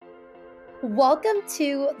Welcome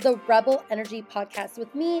to the Rebel Energy Podcast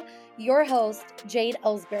with me, your host, Jade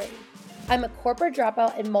Ellsbury. I'm a corporate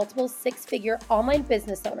dropout and multiple six-figure online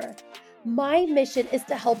business owner. My mission is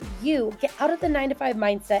to help you get out of the 9-to-5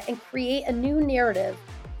 mindset and create a new narrative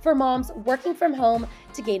for moms working from home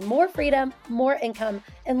to gain more freedom, more income,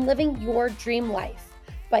 and living your dream life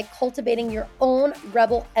by cultivating your own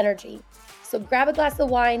rebel energy. So grab a glass of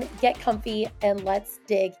wine, get comfy, and let's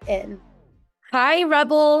dig in. Hi,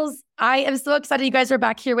 Rebels. I am so excited you guys are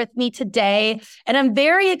back here with me today. And I'm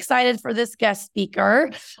very excited for this guest speaker.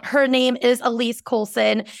 Her name is Ellyse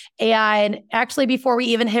Colson. And actually, before we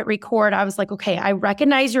even hit record, I was like, okay, I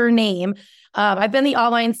recognize your name. I've been in the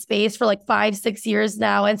online space for like 5-6 years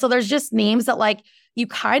now. And so there's just names that like you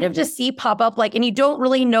kind of just see pop up and you don't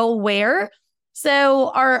really know where. So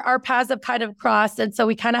our paths have kind of crossed. And so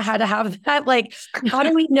we kind of had to have that, how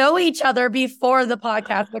do we know each other before the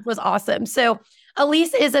podcast, which was awesome. So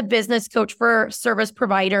Ellyse is a business coach for service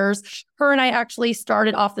providers. Her and I actually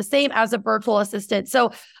started off the same as a virtual assistant.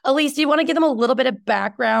 So Ellyse, do you want to give them a little bit of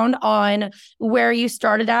background on where you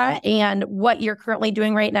started at and what you're currently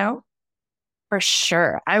doing right now? For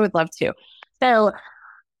sure. I would love to. So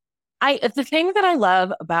the thing that I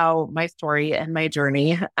love about my story and my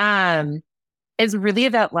journey, is really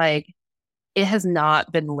that it has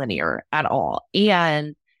not been linear at all.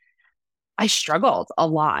 And I struggled a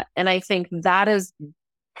lot. And I think that is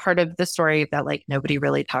part of the story that nobody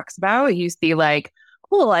really talks about. You see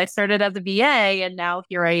cool, I started as a VA and now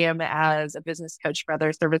here I am as a business coach for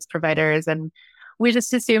other service providers. And we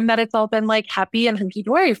just assume that it's all been happy and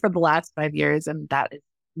hunky-dory for the last 5 years. And that is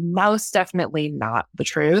most definitely not the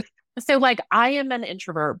truth. So I am an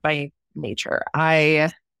introvert by nature.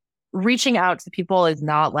 Reaching out to people is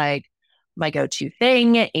not my go-to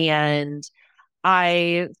thing. And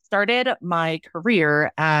I started my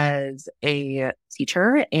career as a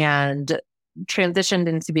teacher and transitioned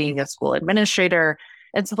into being a school administrator.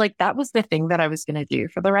 And so that was the thing that I was going to do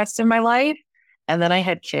for the rest of my life. And then I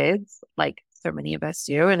had kids, so many of us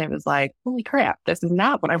do. And it was holy crap, this is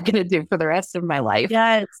not what I'm going to do for the rest of my life.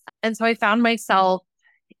 Yes. And so I found myself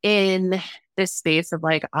in this space of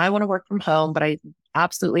I want to work from home, but I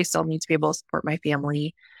absolutely still need to be able to support my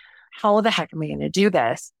family. How the heck am I going to do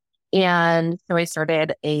this? And so I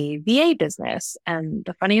started a VA business. And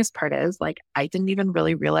the funniest part is I didn't even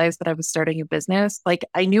really realize that I was starting a business.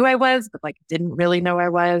 I knew I was, but didn't really know I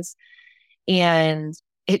was. And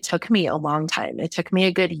it took me a long time. It took me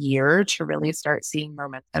a good year to really start seeing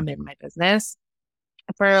momentum in my business.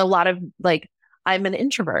 For a lot of I'm an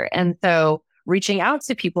introvert. And so reaching out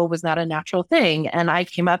to people was not a natural thing. And I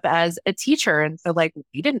came up as a teacher. And so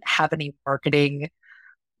we didn't have any marketing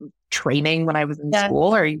training when I was in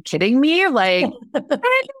school. Are you kidding me?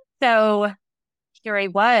 So here I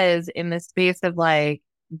was in this space of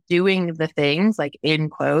doing the things in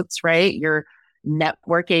quotes, right? You're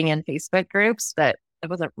networking in Facebook groups, but I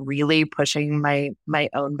wasn't really pushing my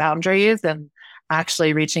own boundaries and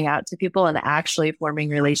actually reaching out to people and actually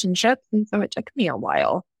forming relationships. And so it took me a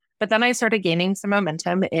while. But then I started gaining some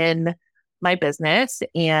momentum in my business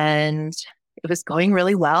and it was going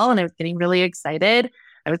really well and I was getting really excited.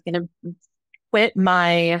 I was going to quit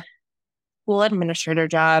my school administrator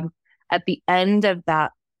job at the end of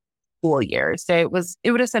that school year. So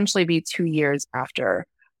it would essentially be 2 years after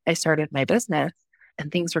I started my business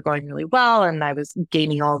and things were going really well. And I was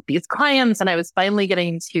gaining all of these clients and I was finally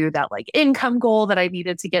getting to that income goal that I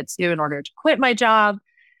needed to get to in order to quit my job.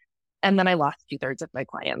 And then I lost 2/3 of my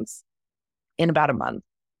clients in about a month.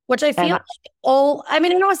 Which I feel I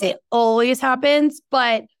don't want to say it always happens,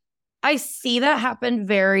 but I see that happen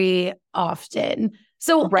very often.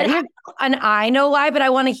 So, right. And I know why, but I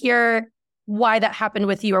want to hear why that happened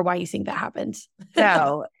with you or why you think that happened.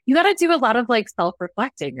 So you got to do a lot of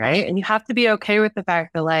self-reflecting, right? And you have to be okay with the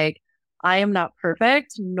fact that I am not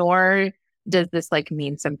perfect, nor does this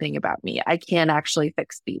mean something about me. I can actually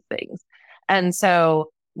fix these things. And so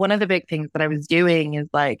one of the big things that I was doing is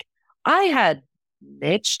I had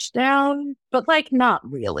niched down, but not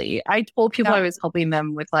really. I told people I was helping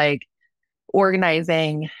them with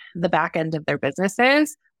organizing the back end of their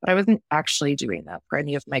businesses, but I wasn't actually doing that for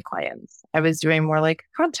any of my clients. I was doing more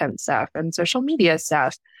content stuff and social media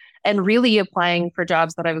stuff and really applying for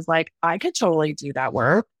jobs that I was I could totally do that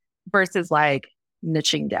work versus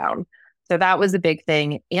niching down. So that was a big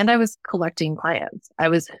thing. And I was collecting clients. I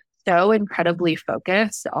was so incredibly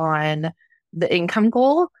focused on the income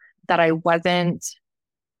goal that I wasn't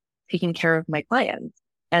taking care of my clients.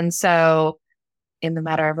 And so in the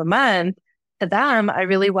matter of a month, to them, I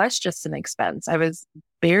really was just an expense. I was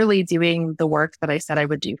barely doing the work that I said I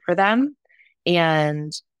would do for them.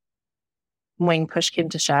 And when push came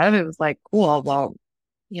to shove, it was like, cool, well,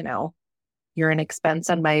 you know, you're an expense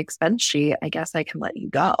on my expense sheet. I guess I can let you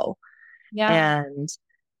go. Yeah. And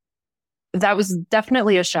that was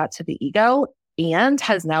definitely a shot to the ego and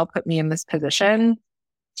has now put me in this position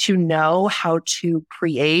to know how to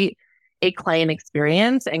create a client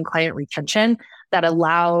experience and client retention that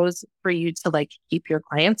allows for you to like keep your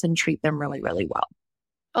clients and treat them really, really well.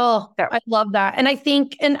 Oh, So, I love that. And I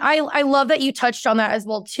think, and I love that you touched on that as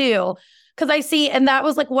well too. Cause I see, and that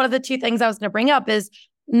was like one of the two things I was going to bring up is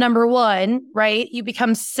number one, right? You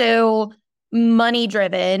become so money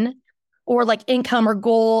driven or like income or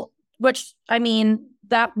goal, which I mean,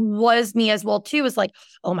 that was me as well too, is like,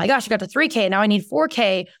 oh my gosh, I got to 3K. Now I need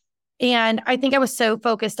 4K. And I think I was so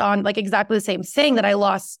focused on like exactly the same thing that I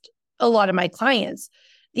lost a lot of my clients.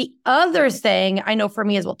 The other thing I know for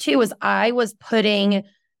me as well too, is I was putting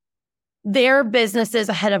their businesses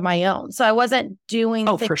ahead of my own. So I wasn't doing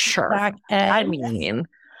oh, for sure. back end. I mean,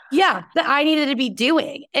 Yeah, that I needed to be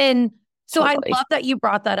doing. And so totally. I love that you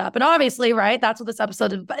brought that up. And obviously, right, that's what this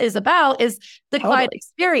episode is about, is the client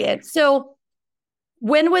experience. So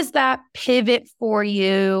when was that pivot for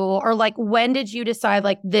you? Or like, when did you decide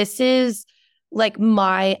like, this is like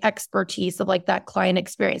my expertise of like that client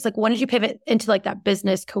experience? Like, when did you pivot into like that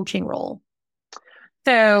business coaching role?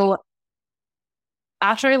 So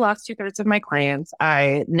after I lost 2/3 of my clients,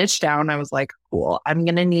 I niched down. I was like, cool, I'm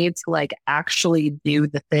going to need to like actually do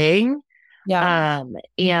the thing. Yeah.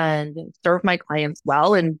 And serve my clients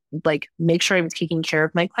well and like make sure I'm taking care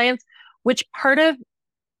of my clients, which part of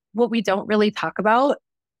what we don't really talk about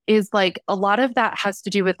is like a lot of that has to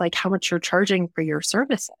do with like how much you're charging for your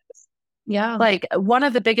services. Yeah. Like one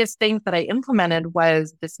of the biggest things that I implemented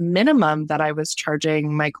was this minimum that I was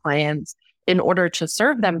charging my clients in order to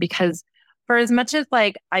serve them, because for as much as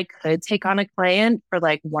like I could take on a client for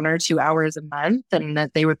like 1 or 2 hours a month and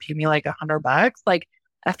that they would pay me like $100, like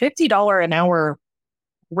a $50 an hour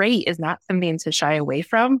rate is not something to shy away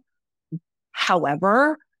from.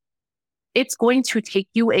 However, it's going to take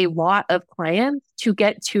you a lot of clients to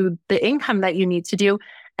get to the income that you need to do.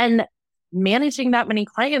 And managing that many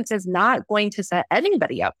clients is not going to set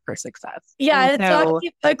anybody up for success. Yeah, and it's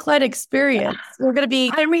not a client experience. We're going to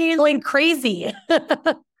be, going crazy.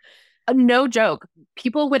 No joke.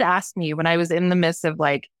 People would ask me when I was in the midst of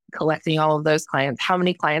like collecting all of those clients, how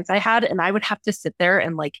many clients I had, and I would have to sit there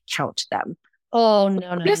and like count them. Oh,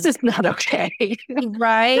 no. This is not okay.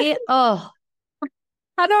 Right? Oh,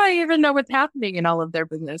 how do I even know what's happening in all of their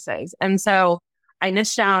businesses? And so I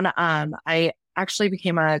niched down. I actually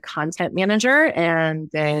became a content manager and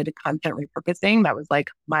did content repurposing. That was like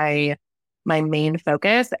my main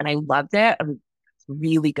focus, and I loved it. I was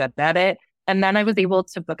really good at it. And then I was able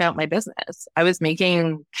to book out my business. I was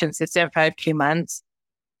making consistent 5K months,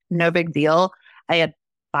 no big deal. I had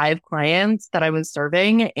 5 clients that I was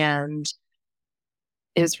serving, and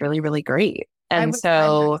it was really, really great. And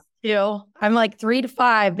so I'm like 3 to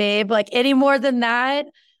 5, babe. Like any more than that,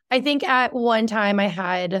 I think at one time I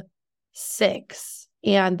had 6,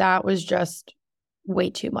 and that was just way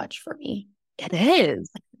too much for me. It is.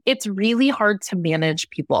 It's really hard to manage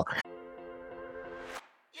people.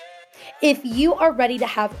 If you are ready to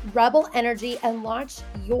have rebel energy and launch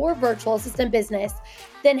your virtual assistant business,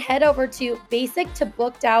 then head over to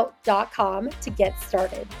basictobookedout.com to get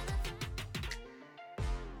started.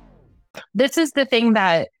 This is the thing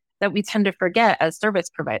that we tend to forget as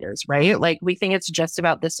service providers, right? Like we think it's just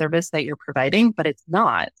about the service that you're providing, but it's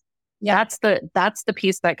not. Yeah. That's the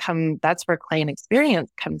piece that's where client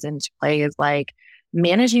experience comes into play, is like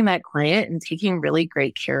managing that client and taking really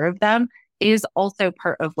great care of them is also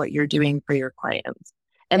part of what you're doing for your clients.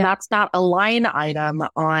 And that's not a line item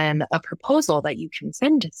on a proposal that you can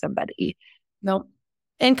send to somebody. Nope.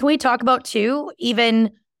 And can we talk about too, even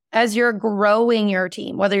as you're growing your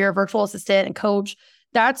team, whether you're a virtual assistant and coach,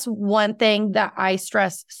 that's one thing that I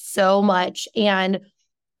stress so much. And,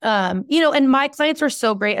 and my clients are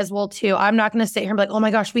so great as well too. I'm not going to sit here and be like, oh my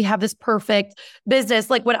gosh, we have this perfect business.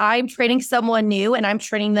 Like when I'm training someone new and I'm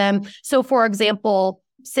training them. So for example,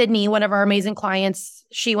 Sydney, one of our amazing clients,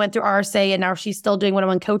 she went through RSA and now she's still doing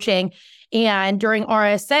one-on-one coaching. And during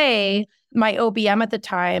RSA, my OBM at the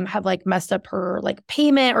time had like messed up her like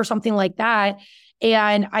payment or something like that.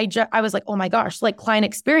 And I was like, oh my gosh, like client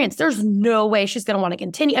experience, there's no way she's going to want to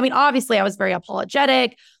continue. I mean, obviously I was very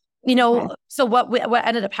apologetic, so what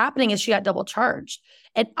ended up happening is she got double charged.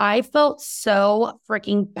 And I felt so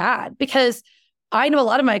freaking bad because I know a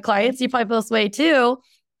lot of my clients, you probably feel this way too.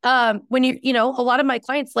 When a lot of my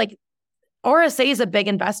clients, like RSA is a big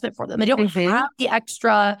investment for them. They don't have the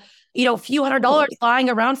extra, few $100 lying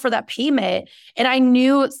around for that payment. And I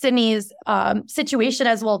knew Sydney's situation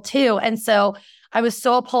as well too. And so I was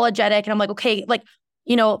so apologetic, and I'm like, okay, like,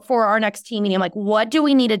 for our next team meeting, I'm like, what do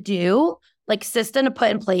we need to do? Like system to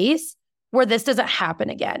put in place where this doesn't happen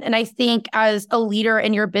again. And I think as a leader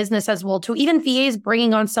in your business as well too, even VAs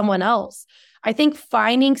bringing on someone else, I think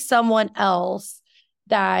finding someone else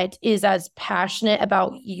that is as passionate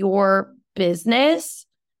about your business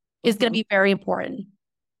is going to be very important.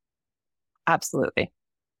 Absolutely.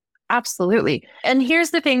 Absolutely. And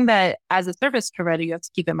here's the thing that as a service provider, you have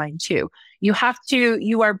to keep in mind too. You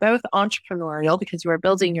are both entrepreneurial because you are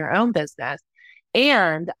building your own business.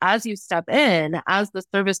 And as you step in as the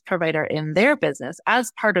service provider in their business,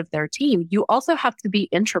 as part of their team, you also have to be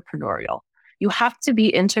entrepreneurial. You have to be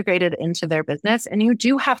integrated into their business, and you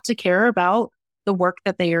do have to care about the work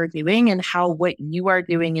that they are doing and how what you are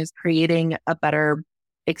doing is creating a better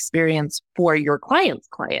experience for your clients'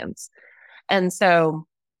 clients. And so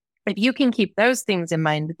if you can keep those things in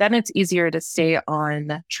mind, then it's easier to stay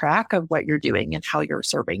on track of what you're doing and how you're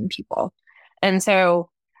serving people. And so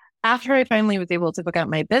after I finally was able to book out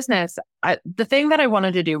my business, the thing that I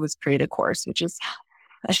wanted to do was create a course, which is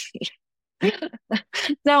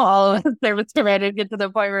now all of us service providers get to the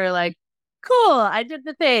point where you're like, cool, I did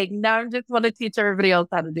the thing. Now I just want to teach everybody else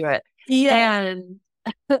how to do it. Yeah. And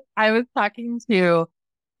I was talking to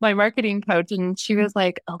my marketing coach, and she was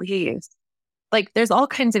like, Ellyse, like there's all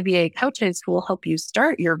kinds of VA coaches who will help you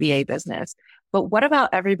start your VA business. But what about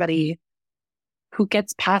everybody who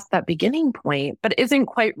gets past that beginning point, but isn't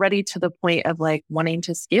quite ready to the point of like wanting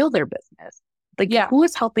to scale their business? Like, who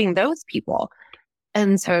is helping those people?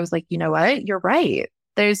 And so I was like, you know what? You're right.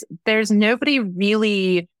 There's nobody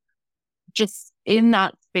really just in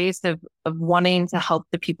that space of wanting to help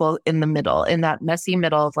the people in the middle, in that messy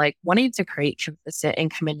middle of like wanting to create consistent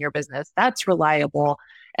income in your business that's reliable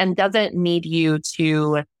and doesn't need you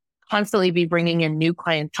to constantly be bringing in new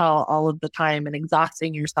clientele all of the time and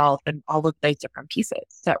exhausting yourself and all of those different pieces.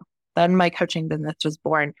 So then my coaching business was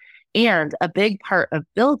born. And a big part of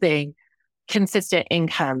building consistent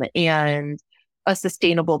income and a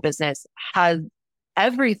sustainable business has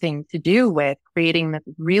everything to do with creating this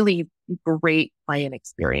really great client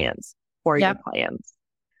experience for your clients.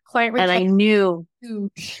 Client and I knew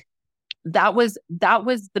that was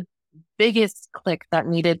the biggest click that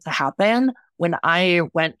needed to happen when I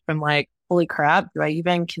went from like, holy crap, do I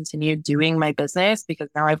even continue doing my business? Because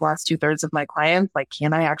now I've lost 2/3 of my clients. Like,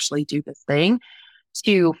 can I actually do this thing?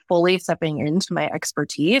 To fully stepping into my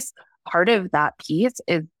expertise. Part of that piece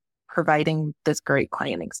is providing this great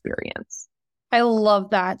client experience. I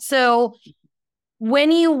love that. So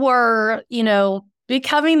when you were,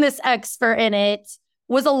 becoming this expert in it,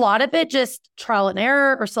 was a lot of it just trial and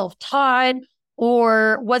error or self-taught?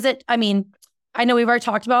 Or was it, I know we've already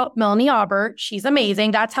talked about Melanie Aubert. She's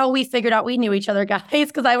amazing. That's how we figured out we knew each other, guys,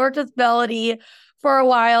 because I worked with Melanie for a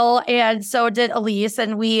while, and so did Ellyse.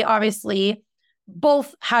 And we obviously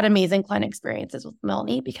both had amazing client experiences with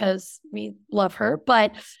Melanie because we love her.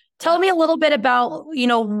 But tell me a little bit about,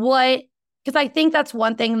 what, because I think that's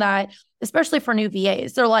one thing that, especially for new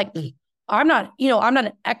VAs, they're like, I'm not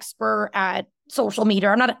an expert at social media.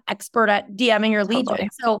 I'm not an expert at DMing your lead gen.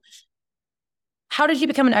 So how did you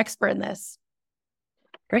become an expert in this?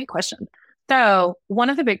 Great question. So one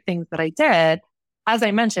of the big things that I did, as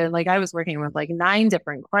I mentioned, like I was working with like 9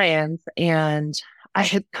 different clients, and I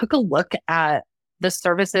had took a look at the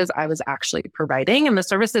services I was actually providing and the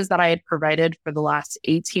services that I had provided for the last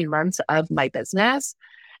 18 months of my business,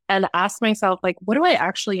 and asked myself, like, what do I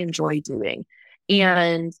actually enjoy doing?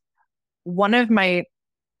 And my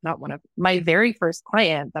very first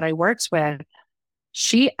client that I worked with,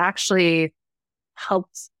 she actually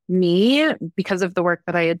helped me, because of the work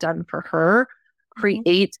that I had done for her,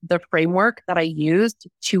 create the framework that I used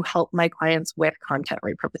to help my clients with content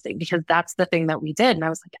repurposing, because that's the thing that we did. And I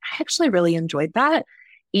was like, I actually really enjoyed that.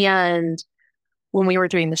 And when we were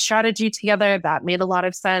doing the strategy together, that made a lot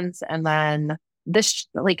of sense. And then this,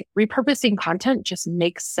 like, repurposing content just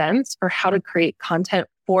makes sense for how to create content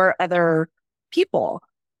for other people.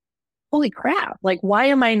 Holy crap, like, why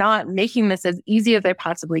am I not making this as easy as I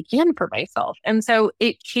possibly can for myself? And so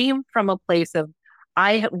it came from a place of,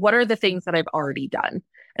 what are the things that I've already done?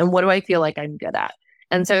 And what do I feel like I'm good at?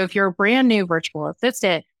 And so if you're a brand new virtual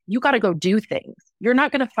assistant, you got to go do things. You're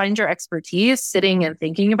not going to find your expertise sitting and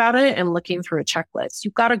thinking about it and looking through a checklist.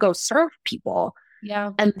 You've got to go serve people.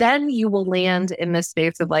 Yeah. And then you will land in this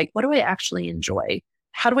space of like, what do I actually enjoy?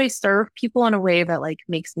 How do I serve people in a way that like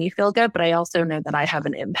makes me feel good, but I also know that I have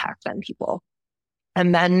an impact on people?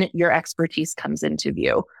 And then your expertise comes into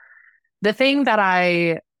view. The thing that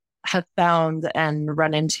I have found and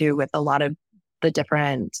run into with a lot of the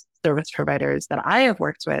different service providers that I have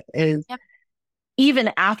worked with is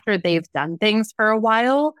even after they've done things for a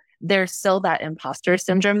while, there's still that imposter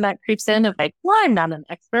syndrome that creeps in of like, well, I'm not an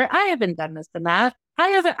expert. I haven't done this and that.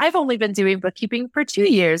 I've only been doing bookkeeping for 2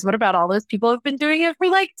 years. What about all those people who've been doing it for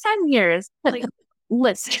like 10 years? Like,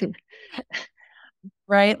 listen,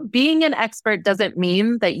 right? Being an expert doesn't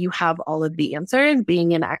mean that you have all of the answers.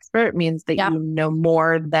 Being an expert means that you know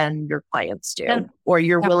more than your clients do, or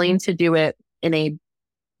you're willing to do it in a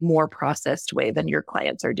more processed way than your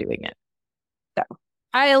clients are doing it. So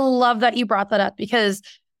I love that you brought that up, because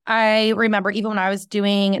I remember even when I was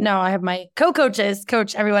doing, now I have my co-coaches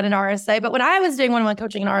coach everyone in RSA, but when I was doing one-on-one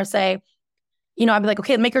coaching in RSA, I'd be like,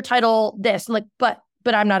 okay, make your title this. I'm like, but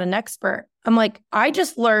I'm not an expert. I'm like, I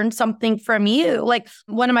just learned something from you. Like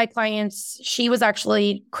one of my clients, she was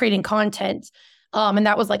actually creating content. And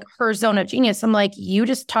that was like her zone of genius. I'm like, you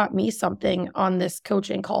just taught me something on this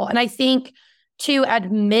coaching call. And I think too,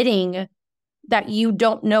 admitting that you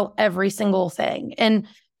don't know every single thing. And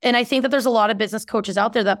I think that there's a lot of business coaches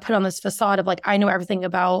out there that put on this facade of like, I know everything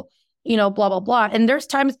about, blah, blah, blah. And there's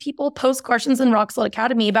times people post questions in Rock Solid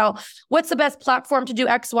Academy about what's the best platform to do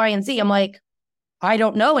X, Y, and Z. I'm like, I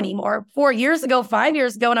don't know anymore. 4 years ago, 5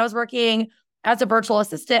 years ago, when I was working as a virtual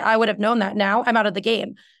assistant, I would have known that. Now I'm out of the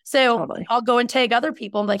game. So I'll go and tag other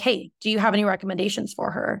people. I'm like, hey, do you have any recommendations for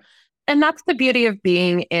her? And that's the beauty of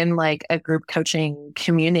being in like a group coaching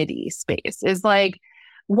community space, is like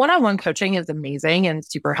one-on-one coaching is amazing and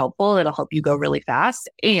super helpful. It'll help you go really fast.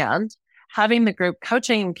 And having the group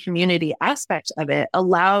coaching community aspect of it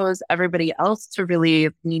allows everybody else to really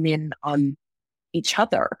lean in on each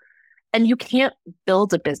other. And you can't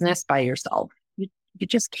build a business by yourself. You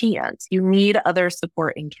just can't. You need other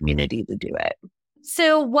support and community to do it.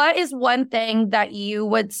 So what is one thing that you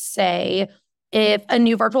would say if a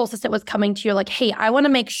new virtual assistant was coming to you like, hey, I want to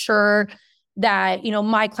make sure that,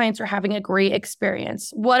 my clients are having a great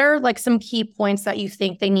experience? What are like some key points that you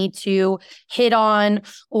think they need to hit on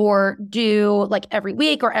or do like every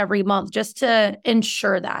week or every month just to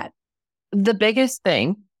ensure that? The biggest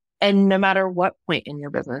thing, and no matter what point in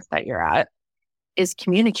your business that you're at, is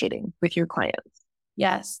communicating with your clients.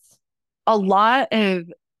 Yes. A lot of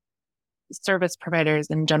service providers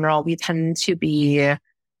in general, we tend to be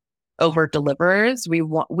over deliverers.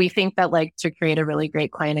 We think that like to create a really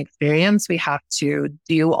great client experience, we have to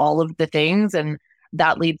do all of the things, and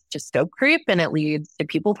that leads to scope creep and it leads to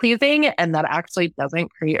people pleasing. And that actually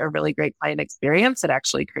doesn't create a really great client experience. It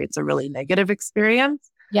actually creates a really negative experience.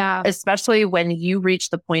 Yeah. Especially when you reach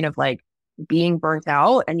the point of like being burnt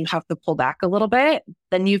out and you have to pull back a little bit,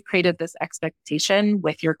 then you've created this expectation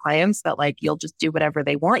with your clients that like you'll just do whatever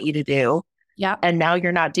they want you to do. Yeah. And now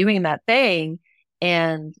you're not doing that thing.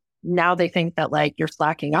 And now they think that like you're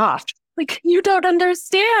slacking off. Like, you don't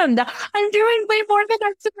understand. I'm doing way more than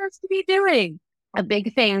I'm supposed to be doing. A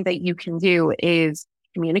big thing that you can do is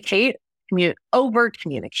over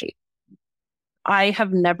communicate. I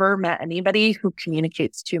have never met anybody who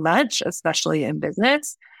communicates too much, especially in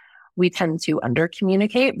business. We tend to under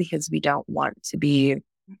communicate because we don't want to be.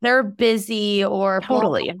 They're busy or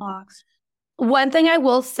totally. One thing I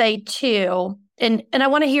will say too, and I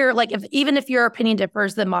want to hear like even if your opinion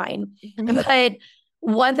differs than mine, but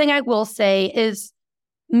one thing I will say is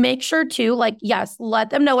make sure to like, yes, let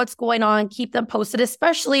them know what's going on, keep them posted,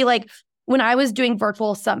 especially like when I was doing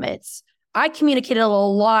virtual summits, I communicated a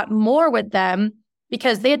lot more with them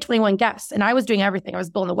because they had 21 guests and I was doing everything. I was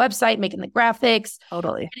building the website, making the graphics,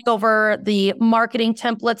 totally getting over the marketing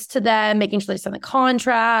templates to them, making sure they send the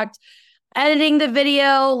contract, editing the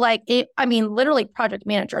video, literally project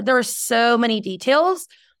manager. There were so many details.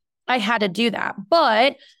 I had to do that.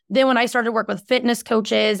 But then when I started to work with fitness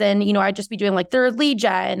coaches and, I'd just be doing like their lead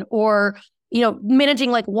gen or,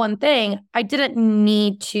 managing like one thing, I didn't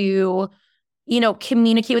need to,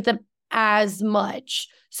 communicate with them as much.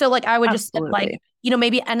 So like I would just like,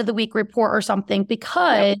 maybe end of the week report or something,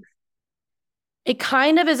 because it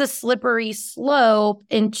kind of is a slippery slope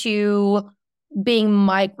into being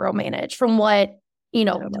micromanaged from what,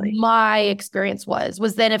 my experience was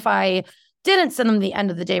then if I didn't send them the end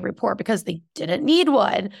of the day report because they didn't need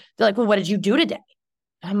one, they're like, well, what did you do today?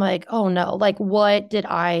 I'm like, oh no, like what did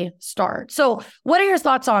I start? So what are your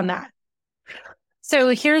thoughts on that? So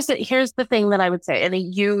here's the thing that I would say, and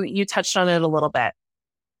you touched on it a little bit.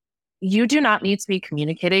 You do not need to be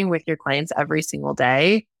communicating with your clients every single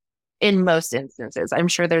day. In most instances, I'm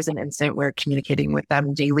sure there's an instant where communicating with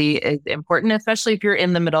them daily is important, especially if you're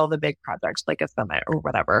in the middle of a big project like a summit or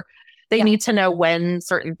whatever. They need to know when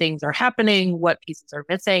certain things are happening, what pieces are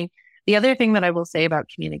missing. The other thing that I will say about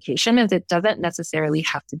communication is it doesn't necessarily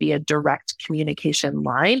have to be a direct communication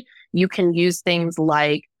line. You can use things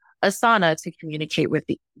like Asana to communicate with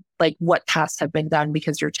like what tasks have been done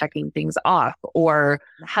because you're checking things off, or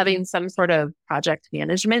having some sort of project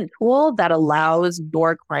management tool that allows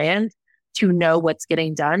your client to know what's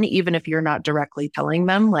getting done, even if you're not directly telling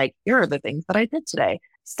them, like, here are the things that I did today.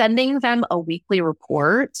 Sending them a weekly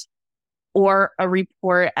report or a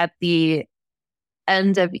report at the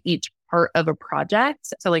end of each part of a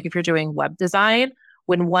project. So like if you're doing web design,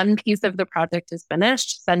 when one piece of the project is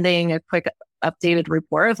finished, sending a quick updated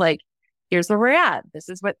report of like, here's where we're at. This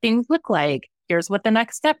is what things look like. Here's what the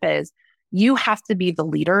next step is. You have to be the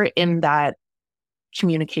leader in that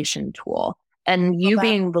communication tool. And you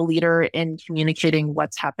being the leader in communicating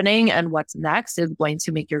what's happening and what's next is going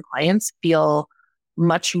to make your clients feel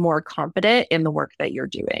much more confident in the work that you're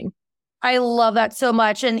doing. I love that so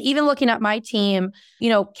much. And even looking at my team,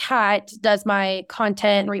 Kat does my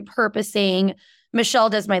content repurposing.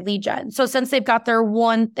 Michelle does my lead gen. So since they've got their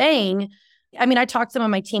one thing, I talk to them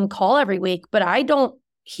on my team call every week, but I don't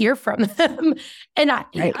hear from them and I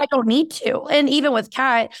don't need to. And even with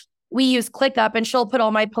Kat, we use ClickUp and she'll put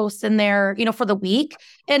all my posts in there, for the week.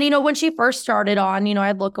 And, when she first started on,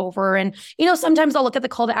 I'd look over and, sometimes I'll look at the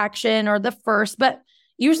call to action or the first, but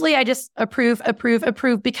usually I just approve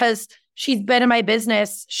because she's been in my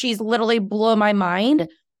business. She's literally blown my mind.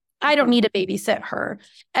 I don't need to babysit her.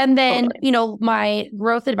 And then, my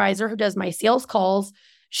growth advisor who does my sales calls,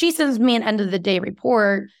 she sends me an end of the day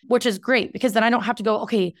report, which is great because then I don't have to go,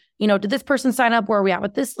 okay, did this person sign up? Where are we at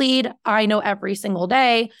with this lead? I know every single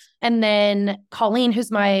day. And then Colleen, who's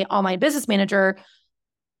my online business manager,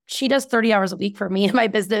 she does 30 hours a week for me in my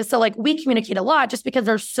business. So like we communicate a lot just because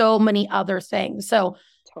there's so many other things. So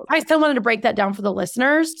I still wanted to break that down for the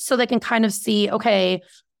listeners so they can kind of see, okay,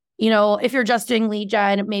 if you're just doing lead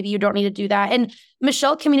gen, maybe you don't need to do that. And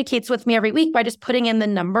Michelle communicates with me every week by just putting in the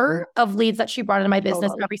number of leads that she brought into my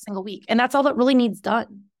business every single week. And that's all that really needs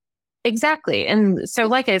done. Exactly. And so,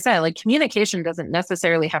 like I said, like communication doesn't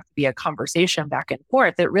necessarily have to be a conversation back and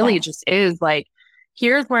forth. It really just is like,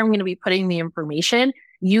 here's where I'm going to be putting the information.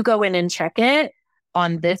 You go in and check it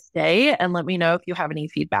on this day and let me know if you have any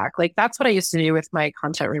feedback. Like that's what I used to do with my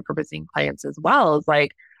content repurposing clients as well. Is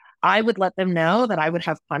like, I would let them know that I would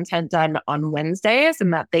have content done on Wednesdays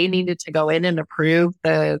and that they needed to go in and approve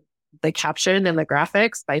the caption and the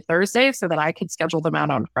graphics by Thursday so that I could schedule them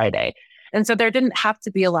out on Friday. And so there didn't have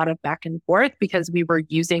to be a lot of back and forth because we were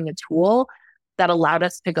using a tool that allowed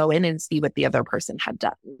us to go in and see what the other person had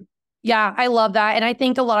done. Yeah, I love that. And I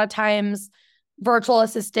think a lot of times virtual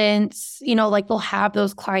assistants, like they'll have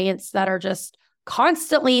those clients that are just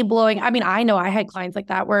constantly blowing. I know I had clients like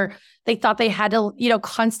that where they thought they had to,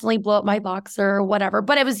 constantly blow up my boxer or whatever.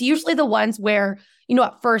 But it was usually the ones where,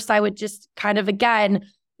 at first I would just kind of, again,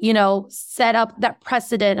 set up that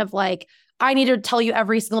precedent of like, I need to tell you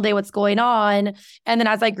every single day what's going on. And then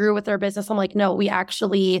as I grew with their business, I'm like, no,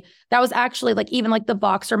 that was actually like, even like the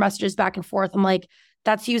boxer messages back and forth. I'm like,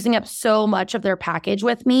 that's using up so much of their package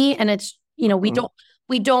with me. And it's,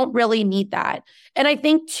 we don't really need that. And I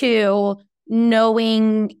think too,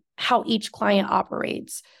 knowing how each client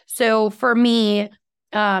operates. So for me,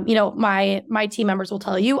 my team members will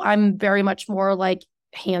tell you, I'm very much more like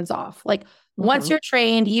hands off. Like once you're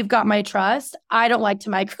trained, you've got my trust. I don't like to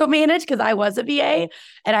micromanage because I was a VA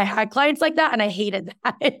and I had clients like that and I hated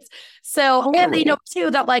that. So and they know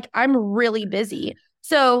too that like I'm really busy.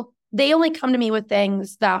 So they only come to me with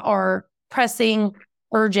things that are pressing,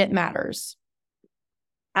 urgent matters.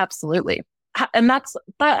 Absolutely.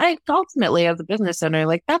 But ultimately as a business owner,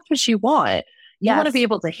 like that's what you want. You want to be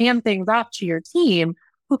able to hand things off to your team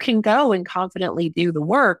who can go and confidently do the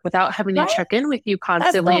work without having to check in with you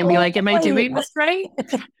constantly and be like, am I doing this right?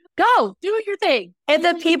 Go do your thing. And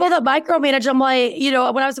the people that micromanage, I'm like,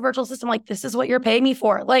 when I was a virtual assistant, I'm like, this is what you're paying me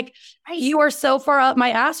for. Like, you are so far up my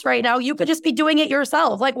ass right now. You could just be doing it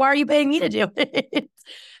yourself. Like, why are you paying me to do it?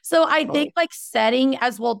 So I think like setting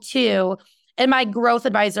as well too, and my growth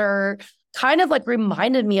advisor kind of like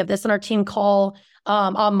reminded me of this on our team call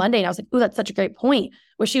on Monday. And I was like, ooh, that's such a great point.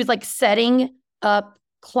 Where she was like setting up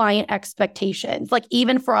client expectations. Like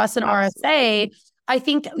even for us in RSA, I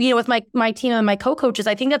think, with my team and my co-coaches,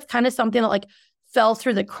 I think that's kind of something that like fell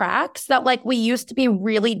through the cracks that like we used to be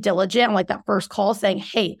really diligent on like that first call saying,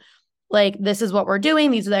 hey, like this is what we're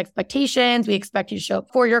doing. These are the expectations. We expect you to show up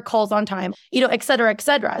for your calls on time, et cetera, et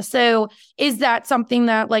cetera. So is that something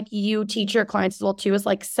that like you teach your clients as well too, is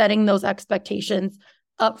like setting those expectations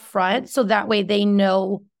up front so that way they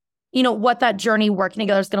know, what that journey working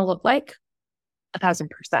together is going to look like?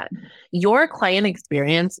 1,000%. Your client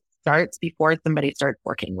experience starts before somebody starts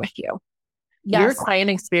working with you. Yes. Your client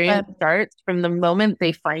experience starts from the moment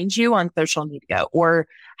they find you on social media or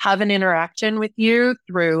have an interaction with you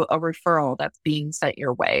through a referral that's being sent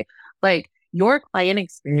your way. Like your client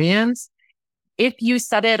experience, if you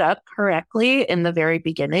set it up correctly in the very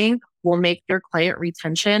beginning, will make your client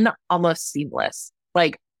retention almost seamless,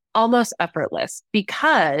 like almost effortless,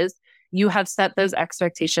 because you have set those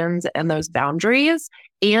expectations and those boundaries,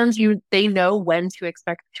 and they know when to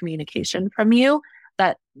expect communication from you,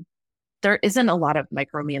 that there isn't a lot of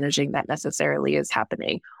micromanaging that necessarily is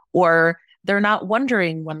happening, or they're not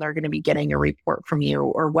wondering when they're going to be getting a report from you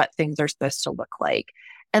or what things are supposed to look like.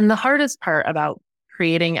 And the hardest part about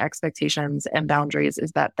creating expectations and boundaries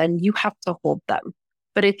is that then you have to hold them.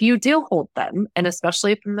 But if you do hold them, and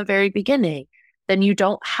especially from the very beginning, then you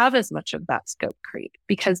don't have as much of that scope creep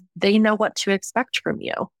because they know what to expect from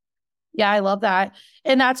you. Yeah, I love that.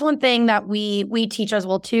 And that's one thing that we teach as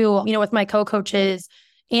well too, with my co-coaches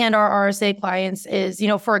and our RSA clients is,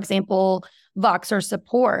 for example, Voxer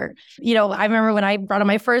support. I remember when I brought on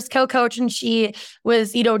my first co-coach and she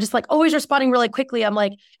was, just like always responding really quickly. I'm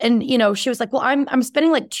like, and she was like, well, I'm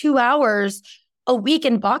spending like 2 hours a week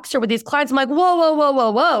in Voxer with these clients. I'm like,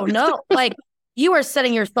 whoa. No, like you are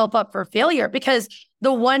setting yourself up for failure, because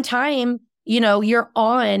the one time, you're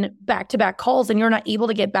on back-to-back calls and you're not able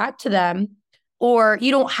to get back to them, or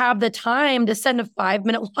you don't have the time to send a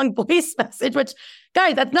 5-minute long voice message, which,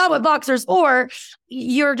 guys, that's not what Voxer's for.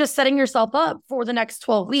 You're just setting yourself up for the next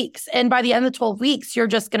 12 weeks. And by the end of the 12 weeks, you're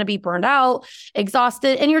just going to be burned out,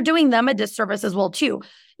 exhausted, and you're doing them a disservice as well, too.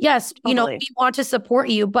 Yes, Totally. We want to support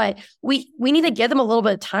you, but we need to give them a little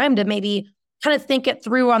bit of time to maybe kind of think it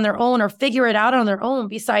through on their own or figure it out on their own,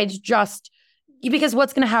 besides just because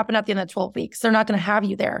what's going to happen at the end of 12 weeks? They're not going to have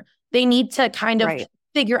you there. They need to kind of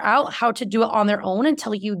figure out how to do it on their own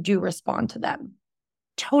until you do respond to them.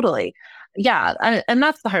 Totally. Yeah. And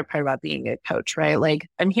that's the hard part about being a coach, right? Like,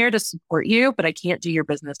 I'm here to support you, but I can't do your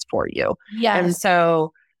business for you. Yes. And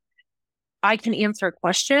so I can answer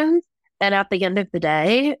questions. And at the end of the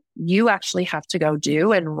day, you actually have to go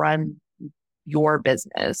do and run your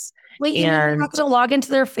business. Wait, you're not going to log into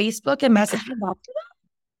their Facebook and message them up to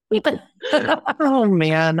them? Oh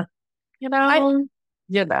man,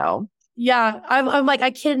 Yeah, I'm like,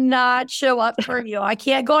 I cannot show up for you. I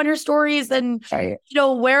can't go on your stories and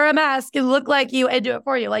wear a mask and look like you and do it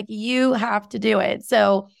for you. Like, you have to do it.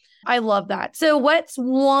 So I love that. So what's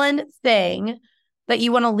one thing that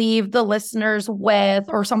you want to leave the listeners with,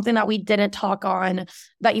 or something that we didn't talk on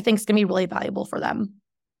that you think is going to be really valuable for them?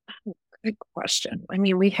 Good question. I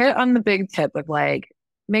mean, we hit on the big tip of like,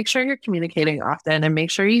 make sure you're communicating often and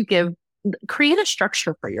make sure you create a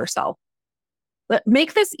structure for yourself. But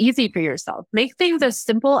make this easy for yourself. Make things as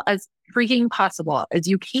simple as freaking possible as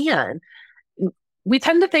you can. We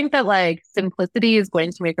tend to think that like simplicity is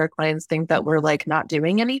going to make our clients think that we're like not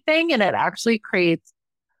doing anything. And it actually creates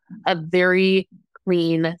a very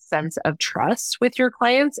clean sense of trust with your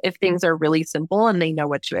clients if things are really simple and they know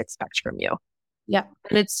what to expect from you. Yeah.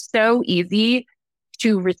 And it's so easy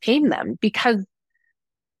to retain them because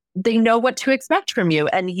they know what to expect from you.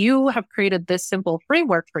 And you have created this simple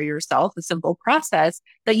framework for yourself, a simple process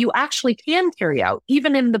that you actually can carry out,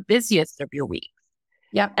 even in the busiest of your weeks.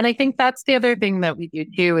 Yeah. And I think that's the other thing that we do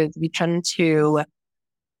too, is we tend to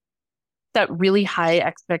set really high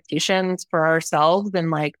expectations for ourselves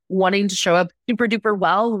and like wanting to show up super duper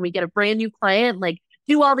well when we get a brand new client, like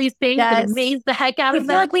do all these things and amaze the heck out of them.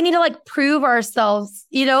 I feel like we need to like prove ourselves,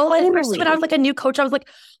 Especially when I was like a new coach, I was like,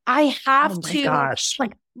 I have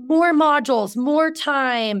like more modules, more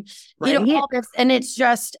time, all this. And it's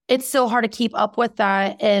so hard to keep up with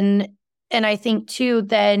that. And I think too,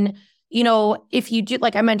 then, if you do,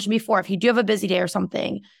 like I mentioned before, if you do have a busy day or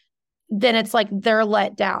something, then it's like they're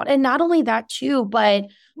let down. And not only that too, but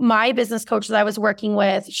my business coach that I was working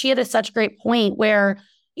with, she had such a great point where,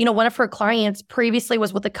 one of her clients previously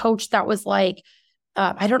was with a coach that was like,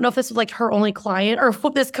 I don't know if this was like her only client or if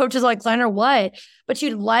this coach is like client or what, but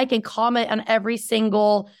she'd like and comment on every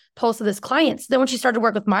single post of this client. So then when she started to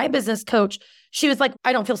work with my business coach, she was like,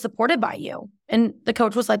 I don't feel supported by you. And the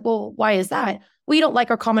coach was like, well, why is that? Well, you don't like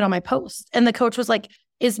or comment on my post. And the coach was like,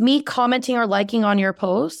 is me commenting or liking on your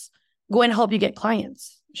posts going to help you get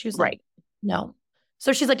clients? She was like, no.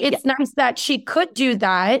 So she's like, it's nice that she could do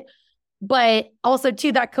that. But also,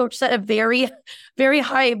 too, that coach set a very, very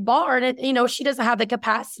high bar. And, she doesn't have the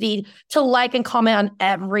capacity to like and comment on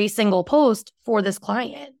every single post for this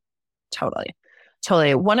client. Totally.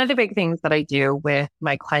 One of the big things that I do with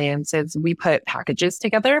my clients is we put packages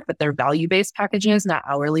together, but they're value-based packages, not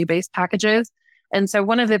hourly-based packages. And so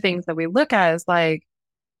one of the things that we look at is like,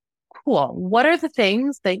 cool. What are the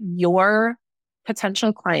things that your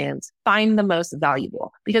potential clients find the most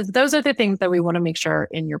valuable? Because those are the things that we want to make sure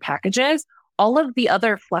in your packages. All of the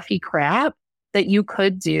other fluffy crap that you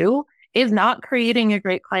could do is not creating a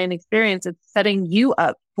great client experience. It's setting you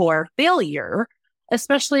up for failure,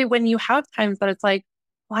 especially when you have times that it's like,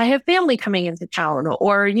 well, I have family coming into town,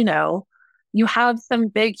 or, you have some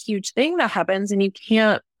big, huge thing that happens and you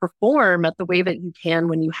can't perform at the way that you can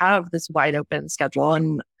when you have this wide open schedule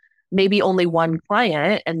and maybe only one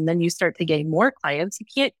client, and then you start to gain more clients. You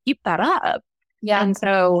can't keep that up. Yeah. And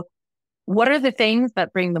so what are the things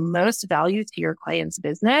that bring the most value to your client's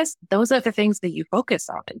business? Those are the things that you focus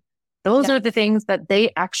on. Those are the things that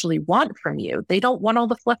they actually want from you. They don't want all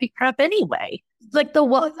the fluffy crap anyway. Like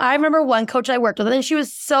I remember one coach I worked with, and she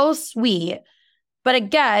was so sweet. But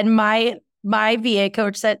again, my VA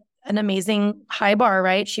coach set an amazing high bar,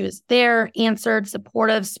 right? She was there, answered,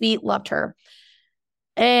 supportive, sweet, loved her.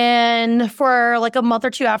 And for like a month or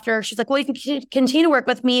two after, she's like, well, you can continue to work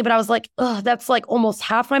with me. But I was like, oh, that's like almost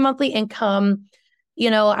half my monthly income.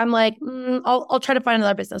 I'm like, I'll try to find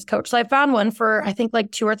another business coach. So I found one for, I think,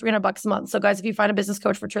 like $200 or $300 a month. So guys, if you find a business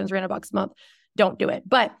coach for $200 a month, don't do it.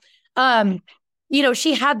 But,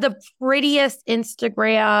 she had the prettiest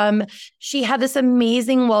Instagram. She had this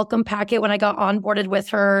amazing welcome packet when I got onboarded with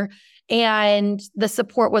her. And the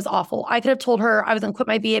support was awful. I could have told her I was going to quit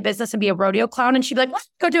my VA business and be a rodeo clown, and she'd be like, let's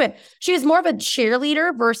go do it. She was more of a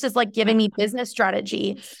cheerleader versus like giving me business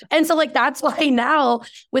strategy. And so like, that's why now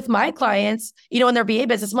with my clients, in their VA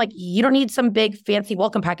business, I'm like, you don't need some big fancy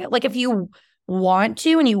welcome packet. Like if you want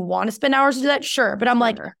to and you want to spend hours to do that, sure. But I'm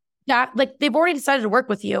like, that, like they've already decided to work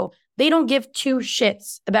with you. They don't give two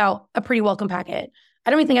shits about a pretty welcome packet. I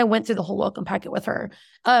don't even think I went through the whole welcome packet with her.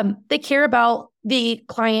 They care about the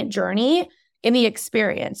client journey and the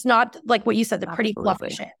experience, not like what you said, the pretty fluffy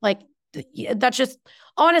shit. Like that's just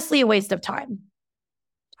honestly a waste of time.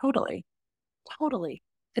 Totally.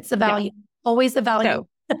 It's the value. Yeah. Always the value.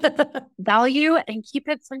 So, value, and keep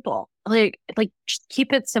it simple. Like just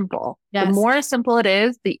keep it simple. Yes. The more simple it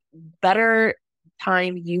is, the better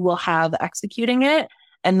time you will have executing it,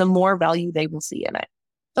 and the more value they will see in it.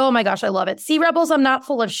 Oh my gosh, I love it. See, Rebels, I'm not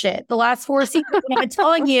full of shit. The last 4 seasons, I've been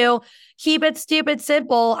telling you, keep it stupid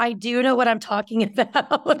simple. I do know what I'm talking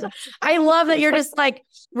about. I love that you're just like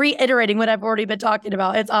reiterating what I've already been talking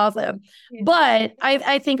about. It's awesome. Yeah. But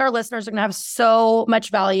I think our listeners are going to have so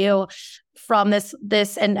much value from this.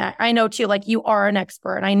 And I know too, like you are an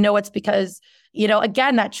expert. And I know it's because,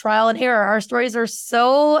 again, that trial and error. Our stories are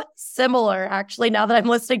so similar, actually, now that I'm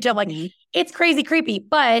listening to them, like, it's crazy creepy,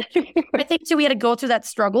 but I think too, we had to go through that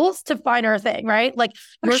struggles to find our thing, right? Like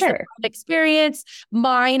your experience,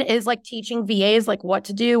 mine is like teaching VAs, like what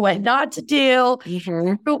to do, what not to do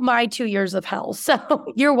through my 2 years of hell. So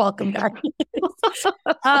you're welcome, guys.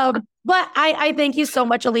 But I thank you so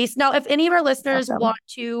much, Ellyse. Now, if any of our listeners want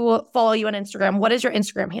to follow you on Instagram, what is your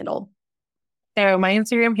Instagram handle? So my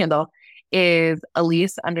Instagram handle is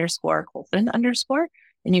Ellyse_Colson_.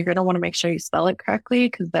 And you're going to want to make sure you spell it correctly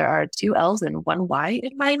because there are 2 L's and 1 Y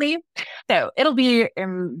in my name. So it'll be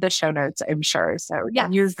in the show notes, I'm sure. So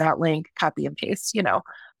use that link, copy and paste,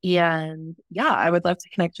 And I would love to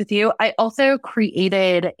connect with you. I also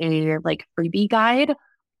created a freebie guide,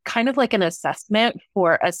 kind of like an assessment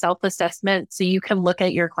for a self-assessment. So you can look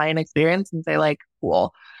at your client experience and say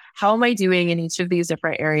cool, how am I doing in each of these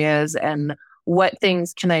different areas? And what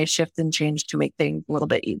things can I shift and change to make things a little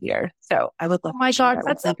bit easier? So I would love. Oh my God,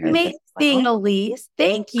 that's amazing, Ellyse.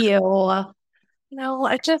 Thank you. I'm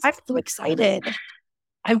so excited.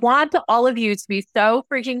 I want all of you to be so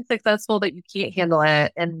freaking successful that you can't handle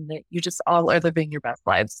it, and you just all are living your best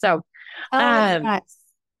lives. So,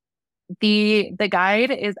 the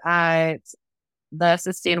guide is at the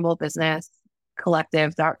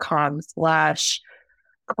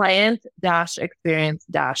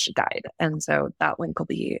sustainablebusiness.collective.com/client-experience-guide. And so that link will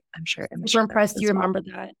be, I'm sure. I'm so impressed you remember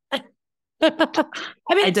that.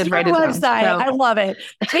 I did write it down. So. I love it.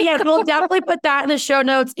 But yeah, we'll definitely put that in the show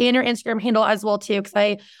notes and your Instagram handle as well too.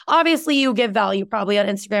 Because obviously you give value probably on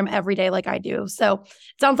Instagram every day like I do. So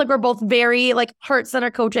it sounds like we're both very heart center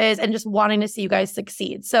coaches and just wanting to see you guys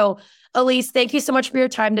succeed. So Ellyse, thank you so much for your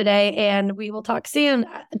time today, and we will talk soon.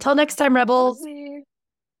 Until next time, Rebels.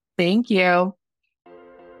 Thank you.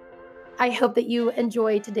 I hope that you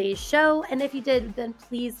enjoyed today's show. And if you did, then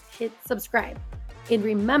please hit subscribe. And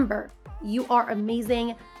remember, you are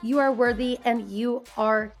amazing, you are worthy, and you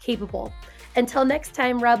are capable. Until next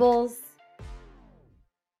time, Rebels.